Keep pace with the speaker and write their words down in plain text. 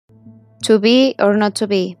To Be or Not to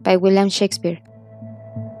Be by William Shakespeare.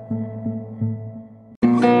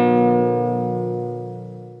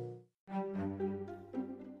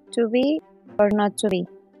 To be or not to be,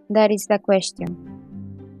 that is the question.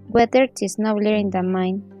 Whether 'tis nobler in the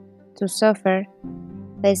mind to suffer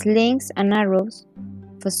the slings and arrows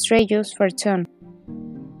of strenuous fortune,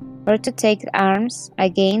 or to take arms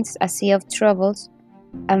against a sea of troubles,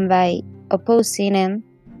 and by opposing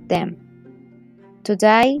them, to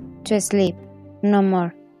die, to sleep, no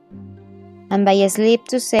more, and by sleep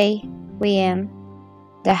to say, we end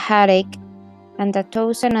the heartache and the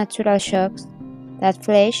thousand natural shocks that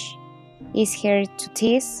flesh is here to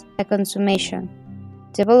tease the consummation,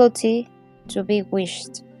 the volupty to be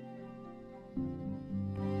wished.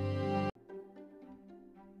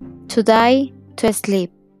 To die, to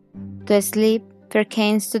sleep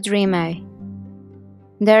pertains to dream I.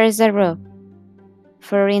 There is a rub,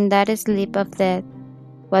 for in that sleep of death,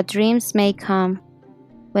 what dreams may come,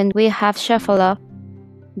 when we have shuffled off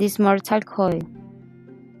this mortal coil,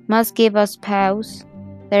 must give us pause.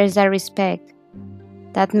 There is a respect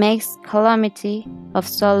that makes calamity of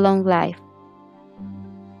so long life.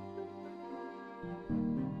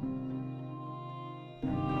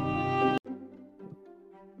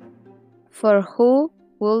 For who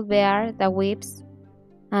will bear the whips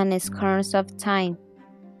and scorns of time?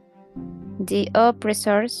 The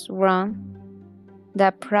oppressor's wrong,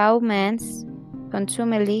 the proud man's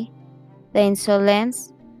contumely, the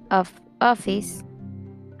insolence of office,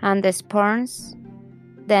 and the spurns,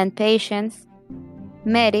 the impatience,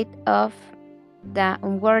 merit of the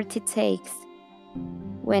unworthy takes,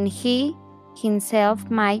 when he himself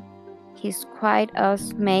might his quiet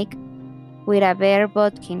us make with a bare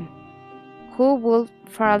bodkin. Who would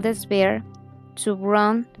farthest bear to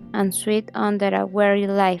run and sweat under a weary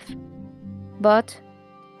life, but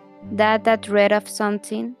that dread of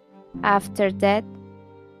something after death,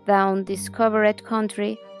 the undiscovered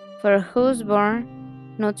country, for whose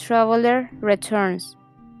bourne no traveller returns,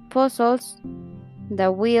 puzzles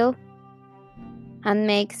the will, and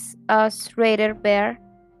makes us rather bear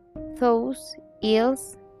those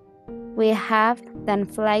ills we have than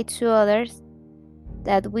fly to others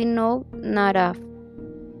that we know not of.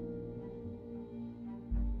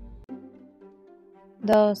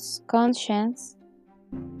 Those conscience,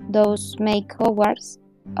 those make cowards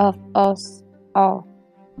of us all,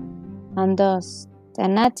 and thus the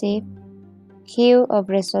native hue of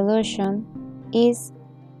resolution is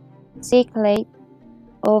sicklied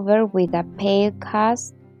over with a pale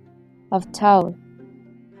cast of thought,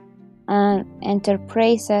 and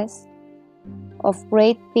enterprises of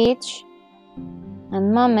great pitch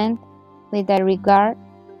and moment with a regard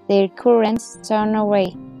their currents turn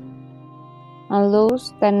away, and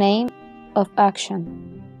lose the name of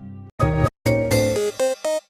action.